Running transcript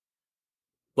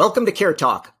Welcome to Care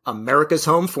Talk, America's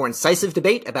home for incisive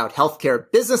debate about healthcare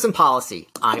business and policy.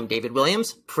 I'm David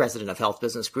Williams, president of Health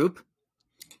Business Group.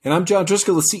 And I'm John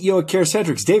Driscoll, the CEO of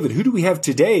CareCentrix. David, who do we have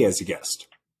today as a guest?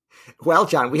 Well,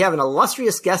 John, we have an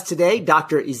illustrious guest today,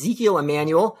 Dr. Ezekiel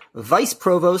Emanuel, Vice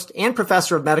Provost and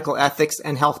Professor of Medical Ethics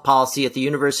and Health Policy at the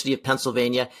University of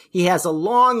Pennsylvania. He has a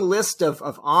long list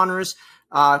of honors.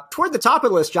 Toward the top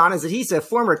of the list, John, is that he's a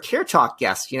former Care Talk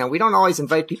guest. You know, we don't always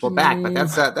invite people back, but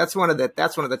that's one of the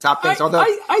top things.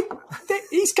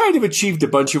 He's kind of achieved a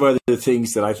bunch of other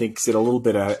things that I think sit a little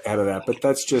bit out of that, but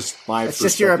that's just my. It's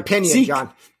just your opinion, John.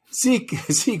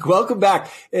 Zeke, welcome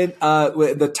back. And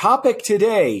the topic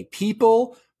today: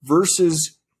 people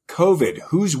versus COVID.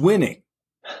 Who's winning?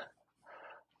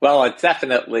 Well, it's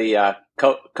definitely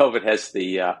COVID has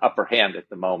the upper hand at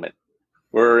the moment.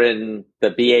 We're in the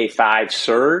BA5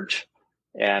 surge,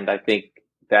 and I think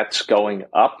that's going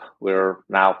up. We're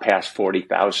now past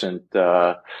 40,000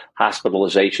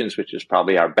 hospitalizations, which is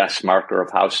probably our best marker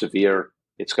of how severe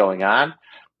it's going on.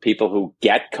 People who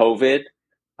get COVID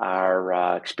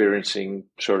are experiencing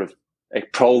sort of a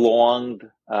prolonged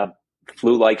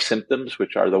flu-like symptoms,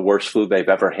 which are the worst flu they've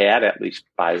ever had, at least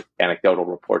by anecdotal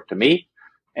report to me.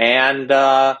 And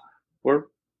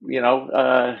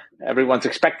everyone's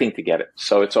expecting to get it.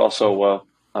 So it's also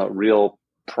a real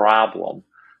problem.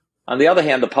 On the other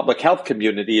hand, the public health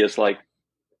community is like,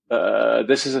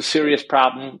 this is a serious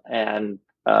problem. And,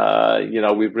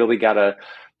 we've really got to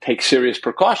take serious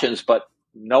precautions, but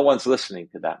no one's listening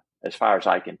to them, as far as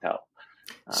I can tell.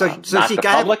 So not the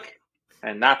public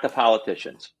and not the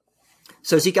politicians.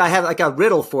 So Zeke, I have like a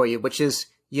riddle for you, which is,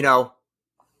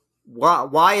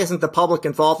 why isn't the public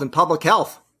involved in public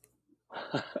health?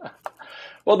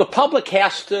 Well, the public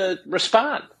has to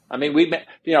respond. I mean,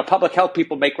 public health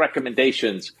people make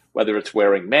recommendations, whether it's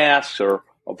wearing masks or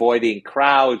avoiding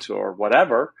crowds or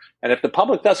whatever. And if the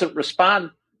public doesn't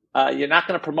respond, you're not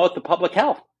going to promote the public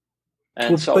health.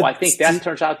 And I think that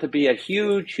turns out to be a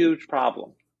huge, huge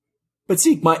problem. But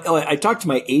Zeke, I talked to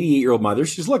my 88-year-old mother.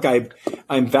 She says, look,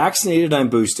 I'm vaccinated, I'm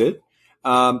boosted.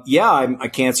 I'm a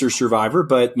cancer survivor,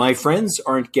 but my friends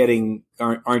aren't getting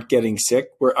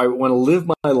sick. Where I want to live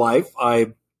my life.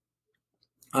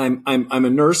 I'm a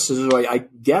nurse, so I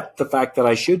get the fact that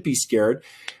I should be scared,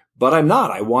 but I'm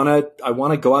not. I want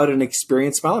to go out and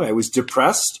experience my life. I was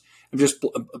depressed. I'm just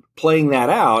playing that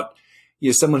out.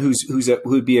 Someone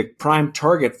who'd be a prime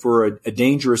target for a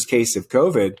dangerous case of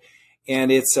COVID,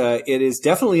 and it is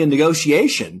definitely a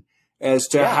negotiation as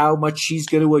to how much she's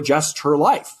going to adjust her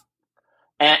life.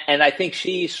 And I think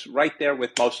she's right there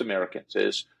with most Americans.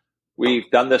 Is we've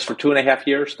done this for 2.5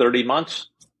 years, 30 months.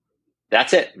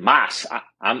 That's it. Mas,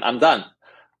 I'm done.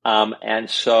 And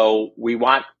so we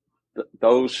want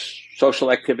those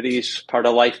social activities part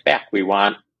of life back. We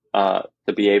want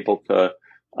to be able to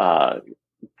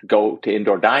go to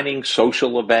indoor dining,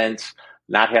 social events,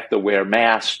 not have to wear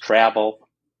masks, travel.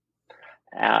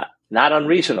 Not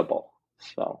unreasonable.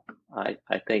 So I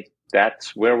think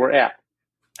that's where we're at.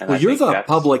 Well, you're the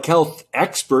public health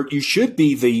expert. You should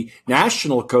be the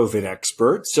national COVID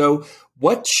expert. So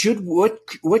what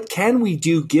can we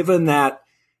do given that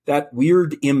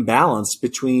weird imbalance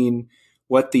between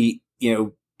what the,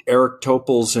 Eric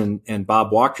Topol's and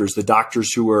Bob Wachters, the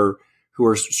doctors who are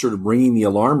sort of ringing the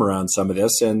alarm around some of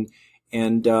this and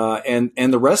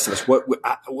the rest of us?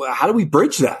 How do we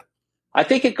bridge that? I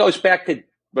think it goes back to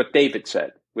what David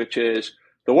said, which is,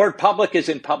 the word public is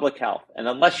in public health. And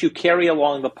unless you carry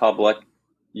along the public,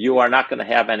 you are not going to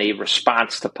have any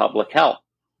response to public health.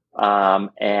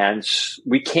 And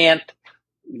we can't,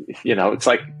 it's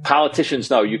like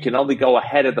politicians know you can only go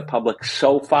ahead of the public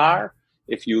so far.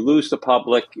 If you lose the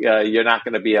public, you're not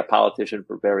going to be a politician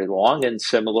for very long. And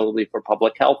similarly for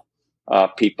public health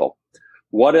people.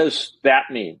 What does that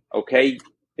mean? Okay.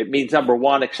 It means, number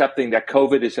one, accepting that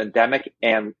COVID is endemic.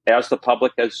 And as the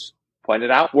public has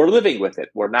pointed out, we're living with it.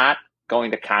 We're not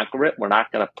going to conquer it. We're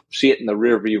not going to see it in the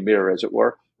rearview mirror, as it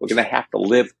were. We're going to have to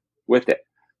live with it.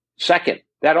 Second,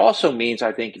 that also means,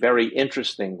 I think, very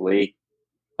interestingly,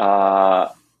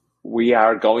 we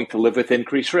are going to live with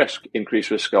increased risk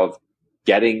of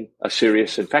getting a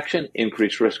serious infection,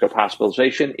 increased risk of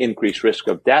hospitalization, increased risk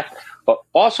of death, but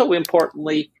also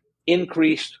importantly,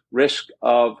 increased risk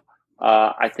of,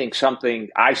 I think something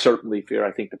I certainly fear,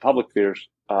 I think the public fears,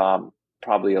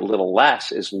 probably a little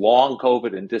less, is long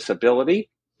COVID and disability.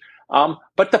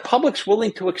 But the public's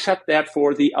willing to accept that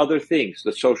for the other things,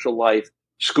 the social life,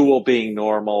 school being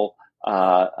normal,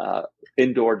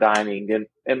 indoor dining,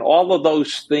 and all of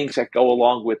those things that go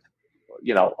along with,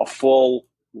 a full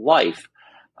life.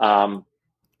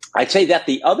 I'd say that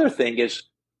the other thing is,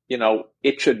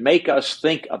 it should make us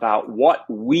think about what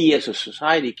we as a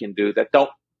society can do that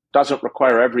doesn't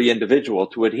require every individual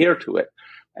to adhere to it.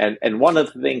 And one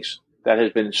of the things that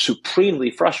has been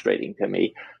supremely frustrating to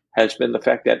me has been the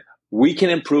fact that we can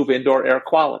improve indoor air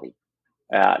quality.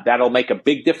 That'll make a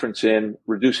big difference in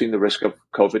reducing the risk of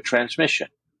COVID transmission.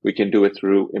 We can do it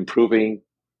through improving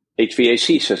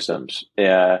HVAC systems,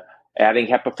 adding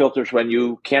HEPA filters when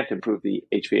you can't improve the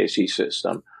HVAC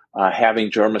system,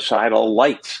 having germicidal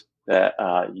lights,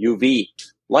 UV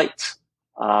lights.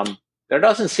 There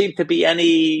doesn't seem to be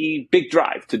any big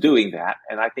drive to doing that.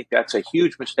 And I think that's a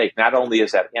huge mistake. Not only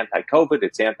is that anti-COVID,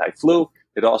 it's anti-flu.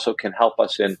 It also can help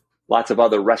us in lots of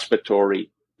other respiratory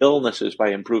illnesses by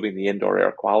improving the indoor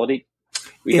air quality.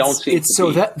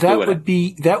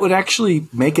 That would actually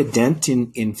make a dent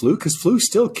in flu, because flu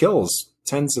still kills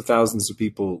tens of thousands of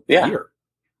people a year.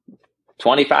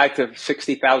 25 to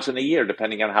 60,000 a year,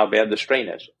 depending on how bad the strain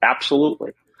is.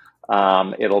 Absolutely.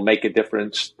 It'll make a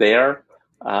difference there.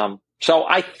 So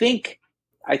I think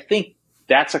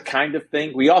that's a kind of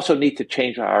thing. We also need to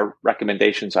change our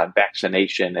recommendations on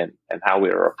vaccination and how we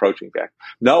are approaching that.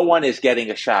 No one is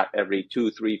getting a shot every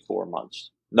 2, 3, 4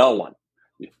 months. No one.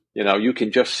 You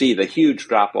can just see the huge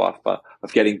drop off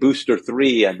of getting booster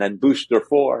 3 and then booster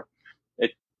 4.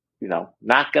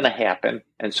 Not going to happen.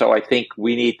 And so I think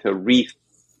we need to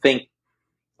rethink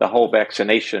the whole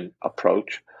vaccination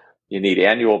approach. You need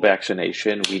annual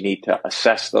vaccination. We need to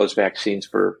assess those vaccines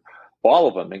for all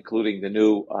of them, including the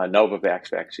new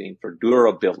Novavax vaccine, for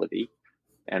durability,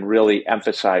 and really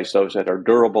emphasize those that are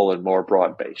durable and more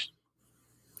broad-based.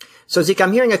 So, Zeke,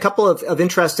 I'm hearing a couple of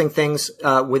interesting things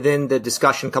within the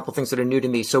discussion, a couple of things that are new to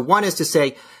me. So one is to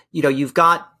say, you've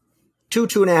got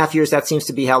 2.5 years. That seems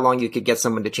to be how long you could get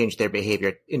someone to change their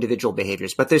behavior, individual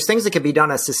behaviors. But there's things that can be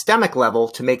done at a systemic level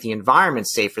to make the environment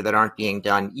safer that aren't being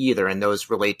done either. And those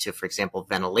relate to, for example,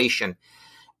 ventilation.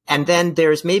 And then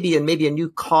there's maybe a new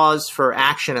cause for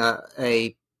action,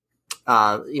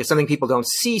 something people don't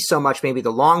see so much. Maybe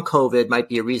the long COVID might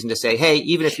be a reason to say, hey,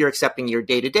 even if you're accepting your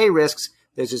day-to-day risks,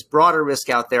 there's this broader risk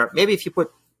out there. Maybe if you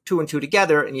put 2 and 2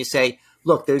 together and you say,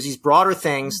 look, there's these broader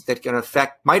things that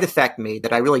might affect me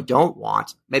that I really don't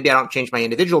want. Maybe I don't change my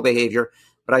individual behavior,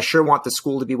 but I sure want the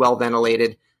school to be well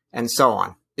ventilated and so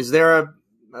on. Is there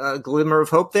a glimmer of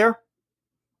hope there?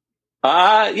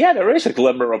 Yeah, there is a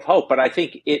glimmer of hope, but I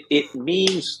think it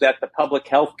means that the public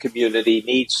health community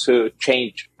needs to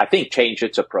change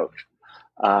its approach.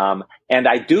 And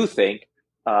I do think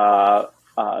the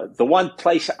one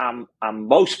place I'm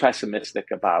most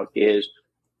pessimistic about is,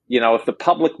 if the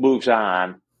public moves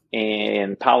on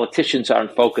and politicians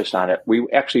aren't focused on it, we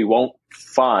actually won't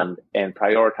fund and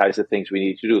prioritize the things we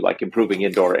need to do, like improving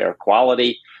indoor air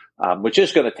quality, which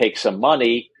is going to take some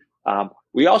money.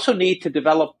 We also need to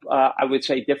develop, I would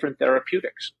say, different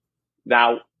therapeutics.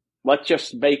 Now, let's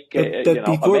just make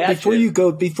before you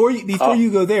go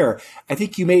there, I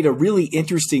think you made a really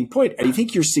interesting point. I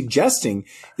think you're suggesting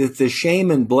that the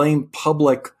shame and blame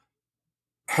public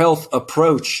health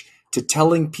approach to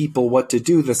telling people what to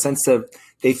do, the sense that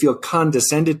they feel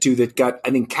condescended to, that got,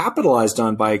 I think, capitalized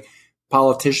on by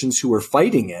politicians who are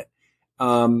fighting it.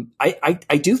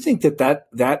 I do think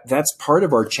that's part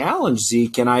of our challenge,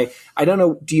 Zeke. And I don't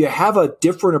know, do you have a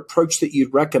different approach that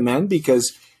you'd recommend?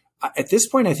 Because at this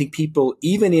point, I think people,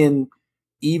 even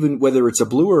whether it's a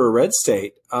blue or a red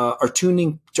state, are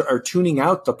tuning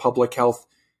out the public health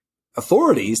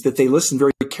authorities that they listened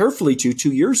very carefully to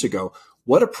 2 years ago.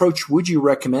 What approach would you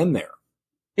recommend there?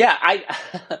 Yeah,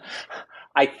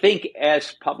 I think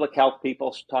as public health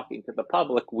people talking to the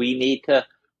public, we need to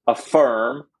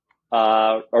affirm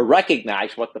or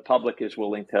recognize what the public is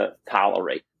willing to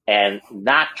tolerate and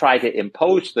not try to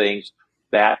impose things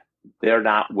that they're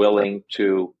not willing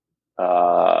to,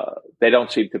 they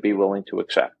don't seem to be willing to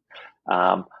accept.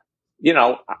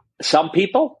 Some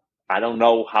people, I don't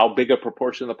know how big a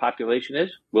proportion of the population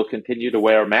is, will continue to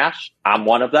wear masks. I'm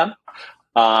one of them.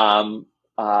 Some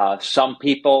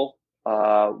people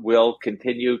will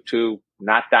continue to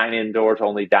not dine indoors,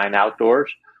 only dine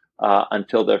outdoors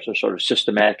until there's a sort of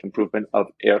systematic improvement of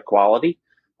air quality.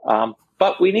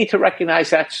 But we need to recognize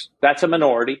that's a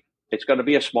minority. It's going to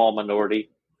be a small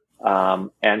minority.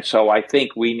 And so I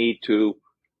think we need to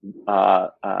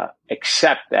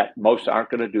accept that most aren't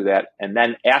going to do that, and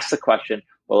then ask the question,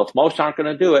 well, if most aren't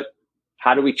going to do it,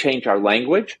 how do we change our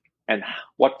language, and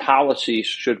what policies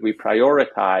should we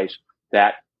prioritize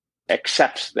that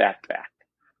accepts that fact?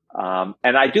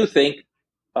 And I do think,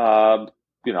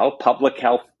 public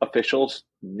health officials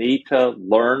need to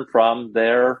learn from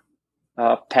their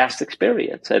past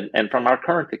experience and from our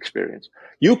current experience.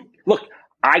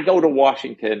 I go to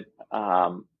Washington.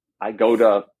 I go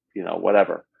to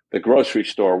whatever, the grocery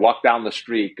store, walk down the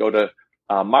street, go to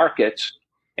markets,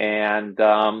 and,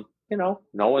 no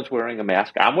one's wearing a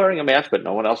mask. I'm wearing a mask, but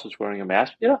no one else is wearing a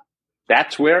mask.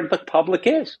 That's where the public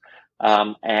is.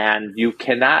 And you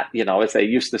cannot, as they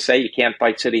used to say, you can't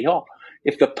fight City Hall.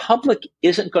 If the public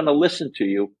isn't going to listen to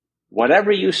you,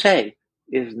 whatever you say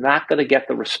is not going to get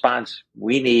the response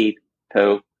we need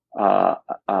to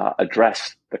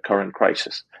address the current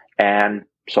crisis. And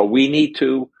so we need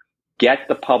to get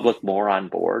the public more on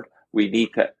board. We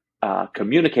need to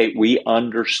communicate. We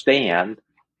understand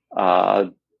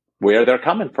where they're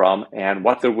coming from and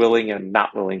what they're willing and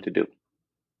not willing to do.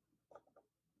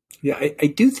 Yeah, I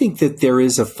do think that there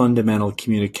is a fundamental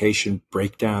communication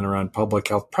breakdown around public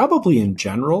health, probably in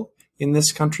general in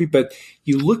this country. But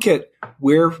you look at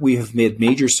where we have made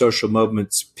major social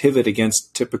movements pivot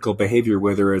against typical behavior,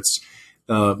 whether it's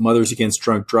Mothers Against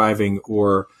Drunk Driving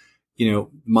or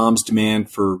mom's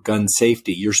demand for gun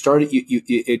safety. You're starting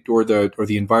or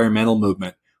the environmental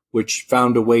movement, which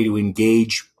found a way to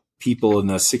engage people in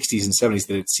the 60s and 70s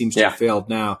that it seems to have failed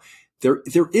now.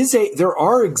 There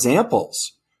are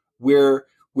examples where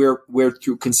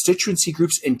through constituency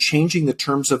groups and changing the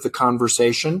terms of the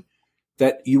conversation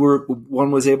that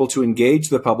one was able to engage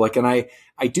the public. And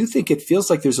I do think it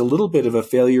feels like there's a little bit of a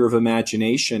failure of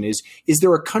imagination. Is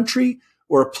there a country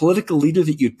or a political leader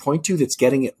that you'd point to that's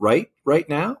getting it right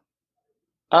now?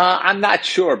 I'm not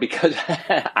sure, because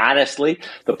honestly,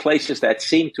 the places that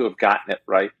seem to have gotten it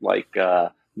right, like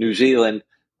New Zealand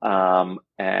and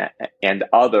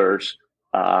others,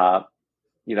 I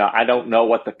don't know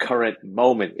what the current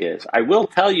moment is. I will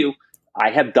tell you,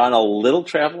 I have done a little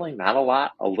traveling, not a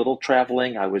lot, a little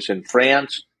traveling. I was in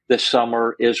France this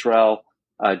summer, Israel,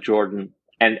 Jordan,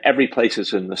 and every place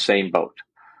is in the same boat.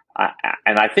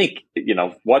 And I think,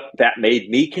 what that made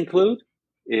me conclude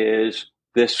is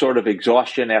this sort of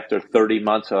exhaustion after 30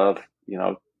 months of,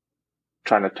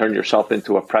 trying to turn yourself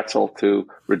into a pretzel to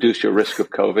reduce your risk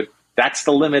of COVID. That's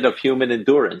the limit of human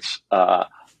endurance,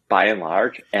 by and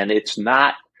large. And it's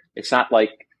not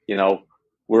like,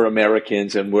 we're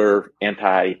Americans and we're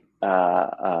anti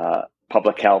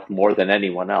public health more than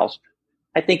anyone else.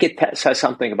 I think it says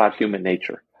something about human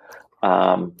nature.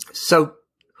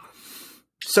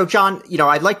 So John,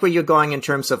 I like where you're going in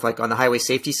terms of like on the highway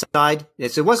safety side.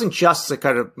 It wasn't just the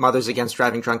kind of Mothers Against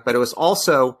Driving Drunk, but it was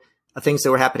also things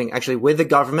that were happening actually with the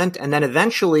government, and then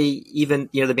eventually even,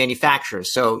 the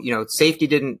manufacturers. So, safety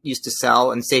didn't used to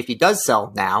sell, and safety does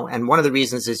sell now. And one of the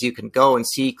reasons is you can go and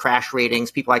see crash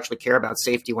ratings. People actually care about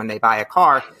safety when they buy a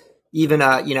car, even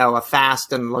a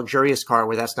fast and luxurious car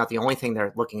where that's not the only thing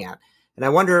they're looking at. And I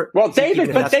wonder. Well,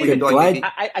 David, I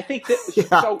think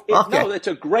that. No, it's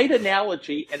a great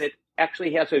analogy, and it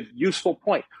actually has a useful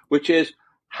point, which is,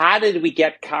 how did we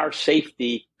get car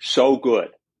safety so good,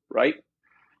 right?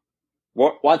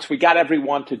 Once we got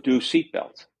everyone to do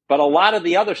seatbelts. But a lot of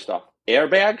the other stuff,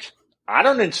 airbags, I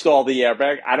don't install the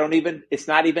airbag. It's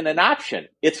not even an option.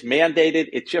 It's mandated.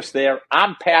 It's just there.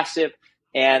 I'm passive,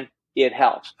 and it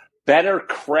helps. Better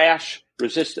crash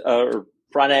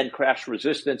front end crash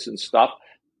resistance and stuff.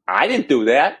 I didn't do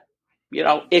that.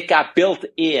 It got built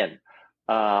in.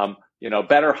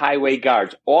 Better highway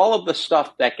guards, all of the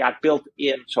stuff that got built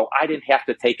in. So I didn't have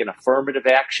to take an affirmative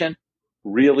action.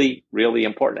 Really, really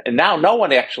important. And now no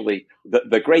one actually,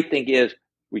 the great thing is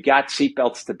we got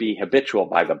seatbelts to be habitual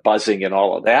by the buzzing and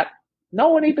all of that. No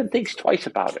one even thinks twice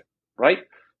about it, right?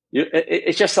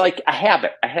 It's just like a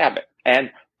habit.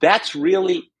 And that's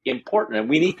really important. And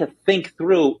we need to think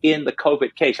through in the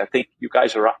COVID case. I think you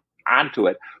guys are onto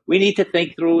it. We need to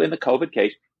think through in the COVID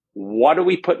case, what do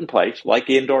we put in place, like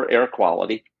indoor air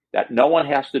quality, that no one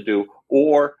has to do,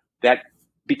 or that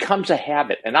becomes a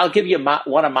habit. And I'll give you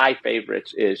one of my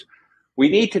favorites is, we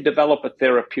need to develop a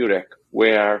therapeutic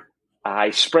where I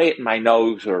spray it in my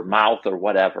nose or mouth or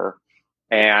whatever,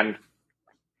 and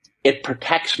it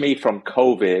protects me from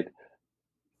COVID,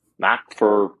 not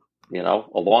for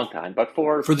a long time, but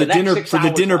for the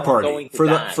dinner party,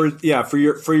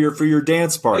 for your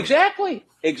dance party.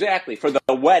 Exactly. For the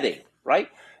wedding, right?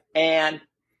 And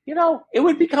it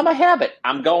would become a habit.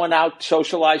 I'm going out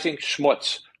socializing,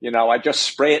 schmutz. I just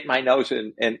spray it in my nose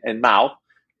and mouth.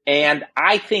 And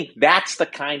I think that's the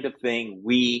kind of thing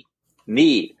we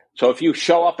need. So if you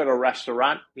show up at a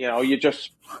restaurant, you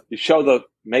show the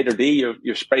maitre d',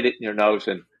 you sprayed it in your nose,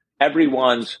 and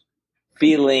everyone's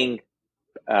feeling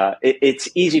it's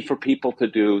easy for people to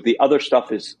do. The other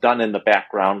stuff is done in the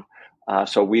background,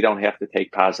 so we don't have to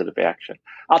take positive action.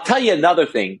 I'll tell you another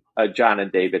thing, John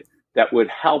and David, that would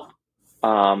help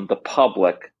the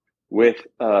public with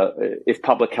if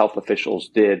public health officials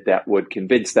did, that would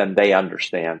convince them they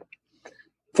understand.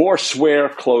 forswear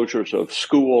closures of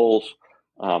schools,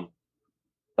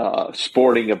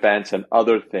 sporting events, and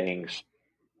other things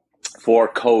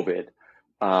for COVID,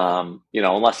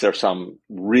 unless there's some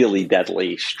really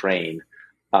deadly strain.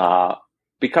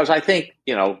 Because I think,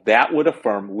 that would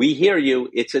affirm, we hear you,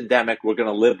 it's endemic, we're going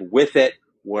to live with it,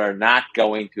 we're not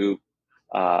going to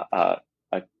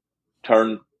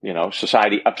turn,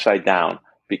 society upside down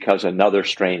because another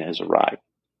strain has arrived.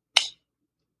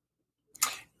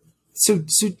 So,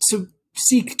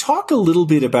 Zeke, talk a little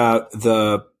bit about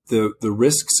the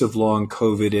risks of long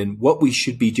COVID and what we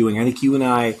should be doing. I think you and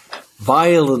I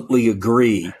violently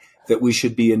agree that we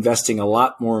should be investing a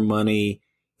lot more money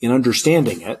in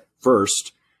understanding it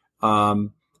first,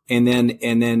 and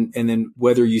then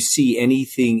whether you see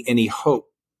any hope.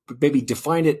 Maybe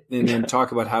define it and then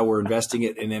talk about how we're investing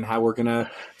it and then how we're going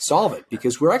to solve it,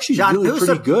 because we're actually John, really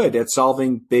pretty good at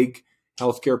solving big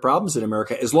healthcare problems in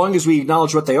America as long as we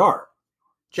acknowledge what they are.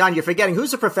 John, you're forgetting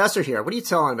who's the professor here. What are you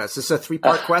telling us? Is this a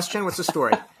 3-part question? What's the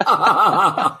story?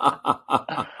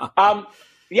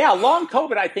 Long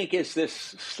COVID, I think, is this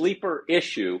sleeper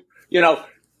issue.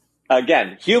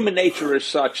 Again, human nature is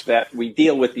such that we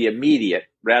deal with the immediate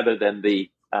rather than the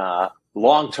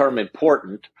long-term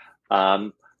important,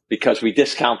 because we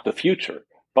discount the future.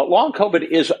 But long COVID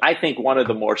is, I think, one of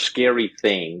the more scary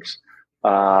things,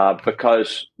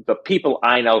 because the people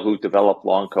I know who develop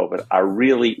long COVID are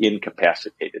really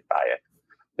incapacitated by it.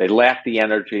 They lack the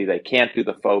energy. They can't do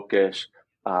the focus.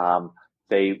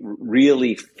 They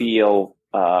really feel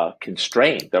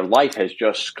constrained. Their life has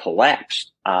just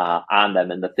collapsed on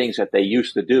them, and the things that they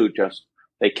used to do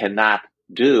they cannot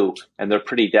do, and they're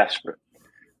pretty desperate.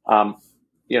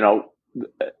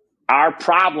 Our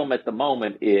problem at the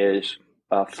moment is,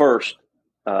 first,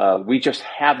 we just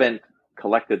haven't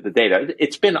collected the data.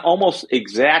 It's been almost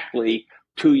exactly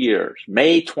 2 years.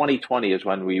 May 2020 is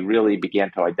when we really began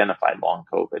to identify long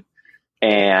COVID.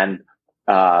 And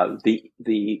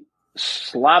the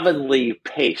slovenly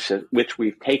pace at which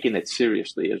we've taken it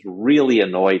seriously has really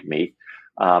annoyed me.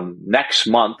 Early next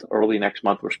month,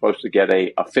 we're supposed to get an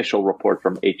official report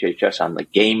from HHS on the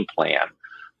game plan.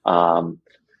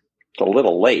 It's a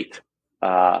little late.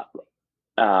 But,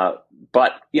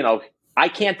 I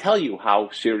can't tell you how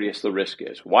serious the risk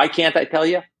is. Why can't I tell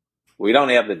you? We don't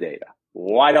have the data.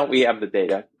 Why don't we have the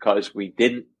data? Because we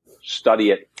didn't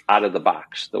study it out of the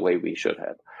box the way we should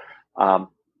have.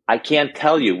 I can't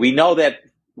tell you. We know that.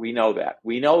 We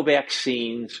know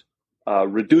vaccines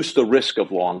reduce the risk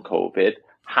of long COVID.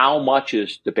 How much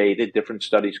is debated. Different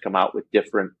studies come out with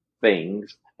different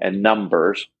things and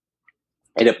numbers.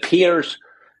 It appears,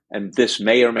 and this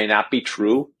may or may not be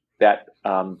true, that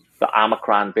the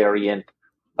Omicron variant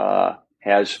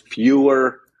has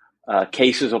fewer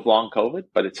cases of long COVID,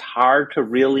 but it's hard to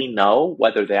really know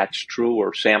whether that's true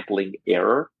or sampling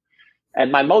error.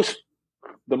 And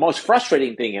the most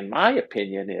frustrating thing, in my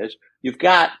opinion, is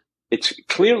it's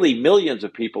clearly millions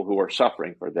of people who are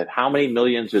suffering for that. How many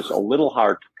millions is a little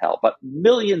hard to tell, but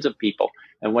millions of people.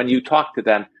 And when you talk to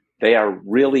them, they are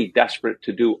really desperate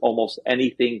to do almost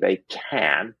anything they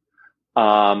can.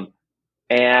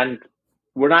 And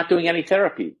we're not doing any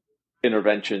therapy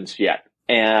interventions yet.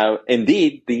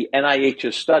 Indeed, the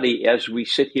NIH's study, as we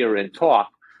sit here and talk,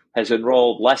 has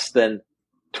enrolled less than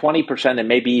 20% and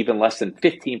maybe even less than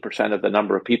 15% of the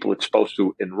number of people it's supposed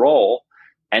to enroll.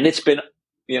 And it's been,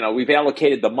 we've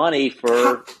allocated the money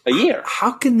for a year.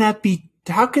 How can that be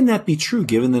true,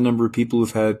 given the number of people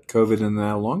who've had COVID and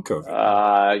now long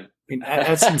COVID?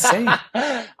 That's insane.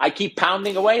 I keep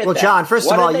pounding away at that. Well, John, first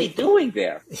of all, what are they doing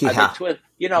there? Yeah.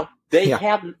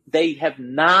 They have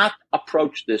not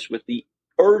approached this with the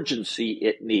urgency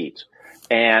it needs.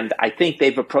 And I think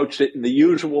they've approached it in the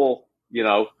usual,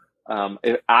 I'm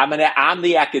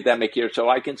the academic here, so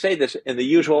I can say this in the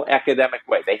usual academic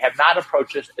way. They have not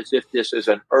approached this as if this is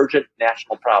an urgent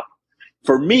national problem.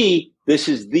 For me, this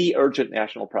is the urgent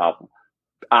national problem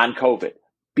on COVID,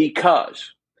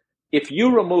 because if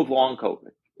you remove long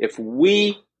COVID, if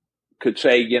we could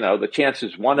say, the chance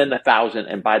is 1 in 1,000,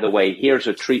 and by the way, here's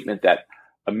a treatment that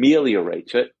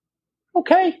ameliorates it.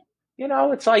 Okay.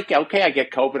 It's like, okay, I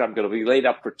get COVID. I'm going to be laid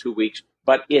up for 2 weeks,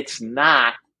 but it's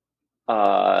not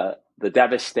the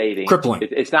devastating. Crippling.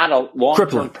 It's not a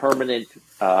long-term permanent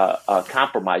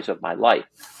compromise of my life.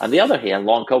 On the other hand,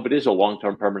 long COVID is a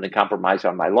long-term permanent compromise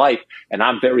on my life, and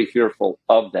I'm very fearful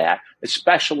of that,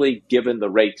 especially given the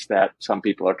rates that some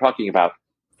people are talking about,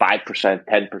 5%,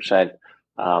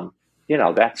 10%.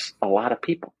 That's a lot of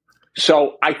people.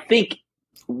 So I think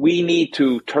we need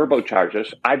to turbocharge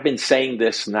this. I've been saying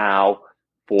this now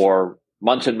for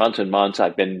months and months and months.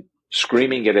 I've been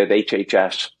screaming it at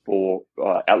HHS for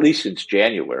at least since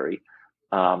January.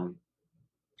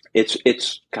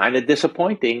 It's kind of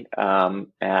disappointing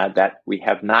that we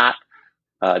have not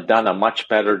done a much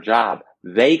better job.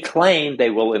 They claim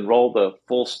they will enroll the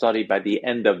full study by the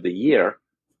end of the year.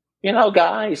 You know,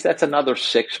 guys, that's another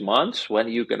 6 months. When are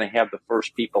you going to have the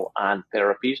first people on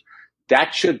therapies?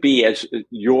 That should be, as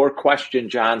your question,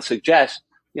 John, suggests,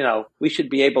 you know, we should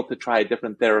be able to try a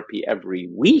different therapy every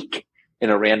week in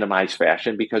a randomized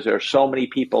fashion, because there are so many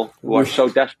people who are so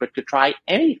desperate to try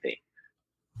anything.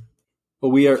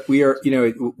 Well, we are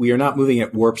not moving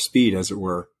at warp speed, as it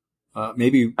were.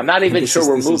 Maybe I'm not even sure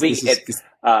we're moving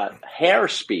at hair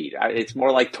speed. It's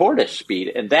more like tortoise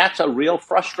speed, and that's a real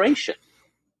frustration.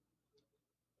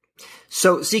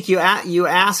 So, Zeke, you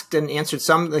asked and answered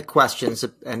some of the questions,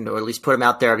 and or at least put them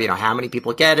out there. You know, how many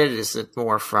people get it? Is it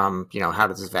more from, you know, how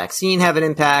does this vaccine have an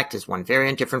impact? Is one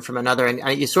variant different from another?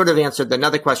 And you sort of answered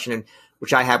another question,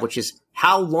 which I have, which is,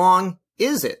 how long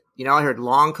is it? You know, I heard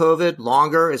long COVID,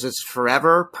 longer. Is this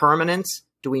forever, permanent?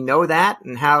 Do we know that?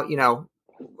 And how, you know,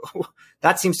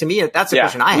 that seems to me, that's a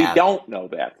question I have. We don't know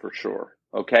that for sure.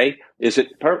 Okay.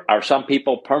 Are some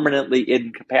people permanently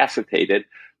incapacitated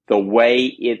the way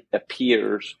it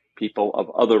appears people of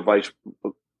other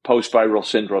post-viral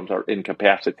syndromes are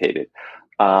incapacitated?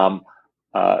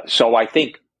 So I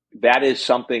think that is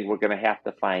something we're going to have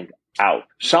to find out.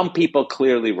 Some people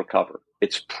clearly recover.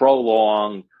 It's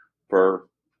prolonged for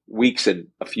weeks and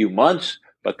a few months,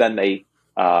 but then they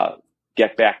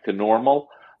get back to normal.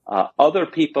 Other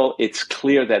people, it's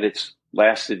clear that it's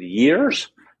lasted years,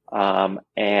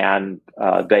 and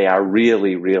they are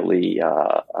really, really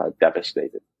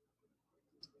devastated.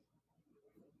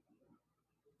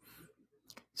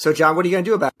 So, John, what are you going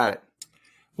to do about it?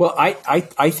 Well,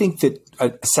 I think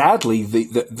that sadly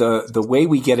the way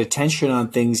we get attention on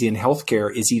things in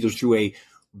healthcare is either through a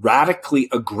radically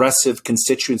aggressive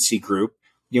constituency group,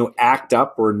 you know, ACT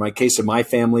UP, or in my case of my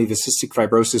family, the Cystic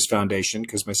Fibrosis Foundation,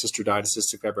 because my sister died of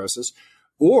cystic fibrosis,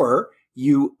 or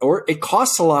it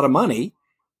costs a lot of money,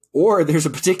 or there's a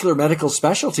particular medical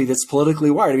specialty that's politically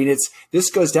wired. I mean,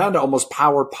 this goes down to almost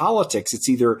power politics. It's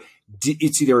either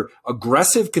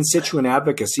aggressive constituent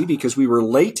advocacy because we were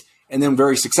late and then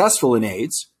very successful in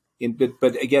AIDS,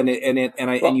 but again,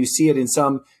 and you see it in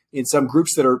some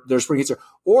groups that are springing cancer,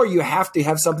 or you have to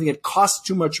have something that costs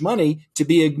too much money to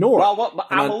be ignored. Well,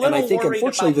 and I think,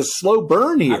 unfortunately, the slow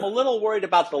burn here. I'm a little worried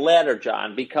about the latter,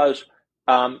 John, because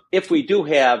if we do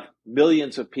have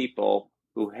millions of people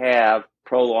who have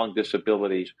prolonged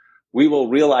disabilities, we will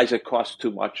realize it costs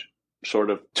too much, sort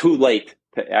of too late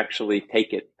to actually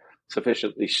take it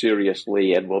sufficiently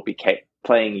seriously, and we'll be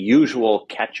playing usual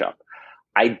catch up.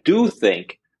 I do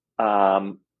think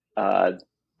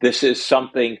this is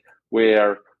something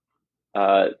where,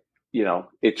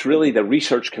 it's really the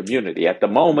research community. At the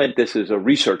moment, this is a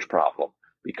research problem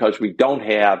because we don't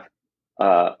have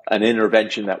an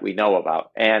intervention that we know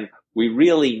about. And we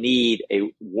really need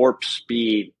a warp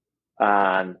speed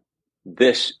on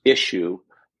this issue.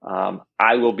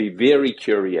 I will be very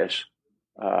curious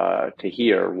to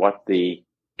hear what the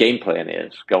game plan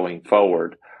is going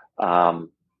forward.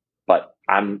 But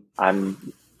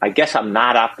I guess I'm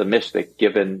not optimistic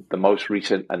given the most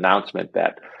recent announcement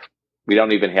that we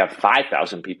don't even have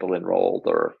 5,000 people enrolled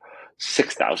or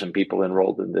 6,000 people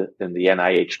enrolled in the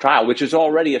NIH trial, which is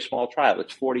already a small trial.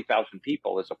 It's 40,000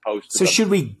 people as opposed to. So should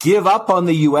we give up on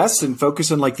the U.S. and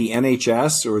focus on like the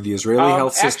NHS or the Israeli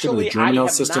health system or the German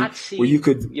health system, where you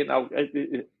could,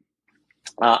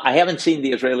 I haven't seen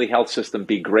the Israeli health system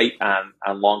be great on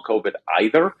long COVID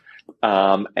either,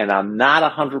 and I'm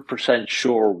not 100%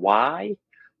 sure why.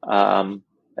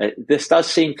 This does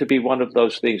seem to be one of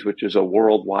those things which is a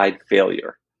worldwide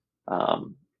failure. I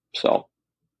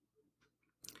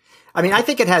mean, I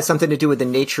think it has something to do with the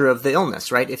nature of the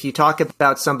illness, right? If you talk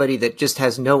about somebody that just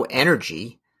has no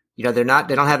energy, they don't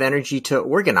have energy to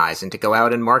organize and to go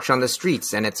out and march on the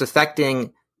streets, and it's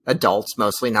affecting adults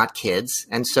mostly, not kids.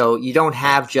 And so you don't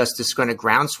have just this kind of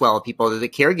groundswell of people. The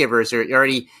caregivers are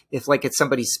already, if like it's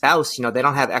somebody's spouse, they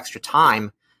don't have extra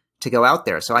time to go out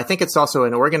there. So I think it's also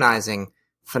an organizing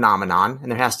phenomenon, and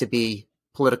there has to be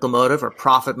political motive or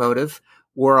profit motive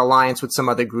or alliance with some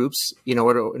other groups, in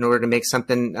order to make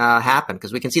something happen.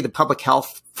 Because we can see the public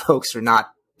health folks are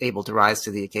not able to rise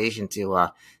to the occasion to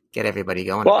get everybody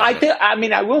going. Well,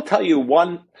 I will tell you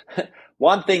one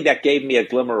thing that gave me a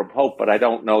glimmer of hope, but I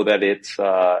don't know that it's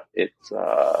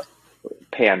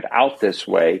panned out this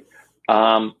way.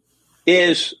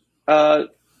 Is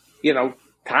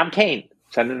Tom Kean,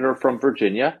 senator from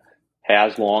Virginia,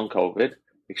 has long COVID,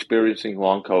 experiencing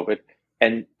long COVID.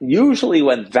 And usually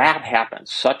when that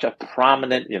happens, such a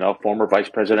prominent, former vice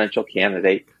presidential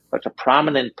candidate, such a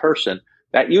prominent person,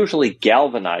 that usually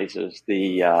galvanizes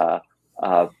the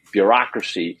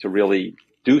bureaucracy to really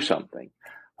do something.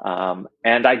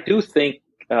 And I do think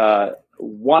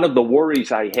one of the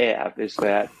worries I have is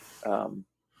that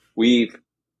the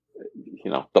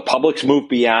public's moved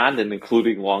beyond and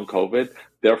including long COVID.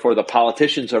 Therefore, the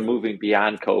politicians are moving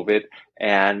beyond COVID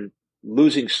and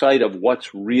losing sight of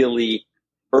what's really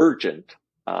urgent.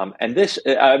 And this,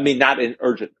 not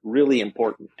urgent, really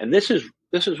important. And this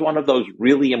is one of those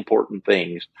really important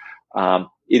things.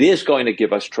 It is going to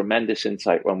give us tremendous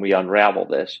insight when we unravel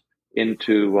this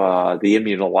into the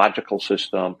immunological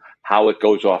system, how it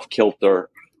goes off kilter,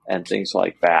 and things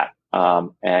like that. I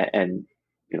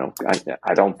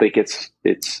don't think it's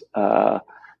going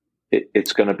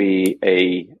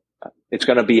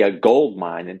to be a gold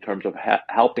mine in terms of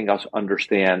helping us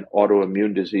understand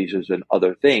autoimmune diseases and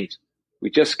other things. We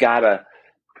just gotta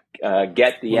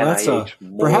get the NIH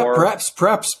more.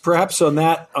 Perhaps on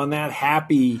that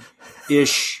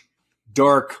happy-ish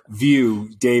dark view,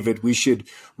 David, we should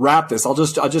wrap this. I'll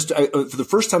just for the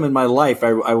first time in my life,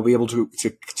 I will be able to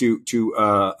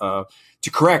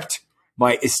correct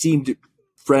my esteemed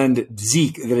friend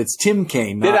Zeke that it's Tim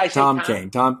Kaine, not Tom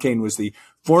Kaine. Tom Kaine was the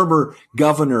former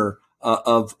governor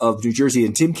of New Jersey,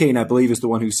 and Tim Kaine, I believe, is the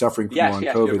one who's suffering from long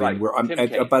COVID.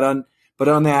 Right. But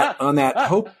on that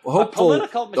hopeful,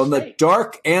 on the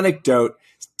dark anecdote,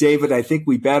 David, I think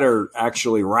we better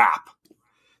actually wrap.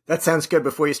 That sounds good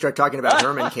before you start talking about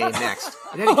Herman Cain next.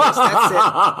 In any case, that's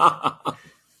it.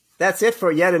 That's it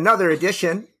for yet another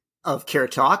edition of Care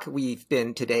Talk. We've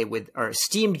been today with our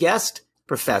esteemed guest,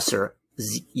 Professor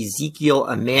Ezekiel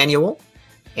Emanuel.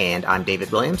 And I'm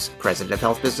David Williams, President of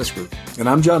Health Business Group. And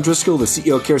I'm John Driscoll, the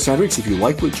CEO of CareCentrix. If you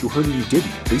liked what you heard and you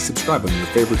didn't, please subscribe on your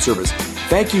favorite service.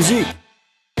 Thank you, Zeke.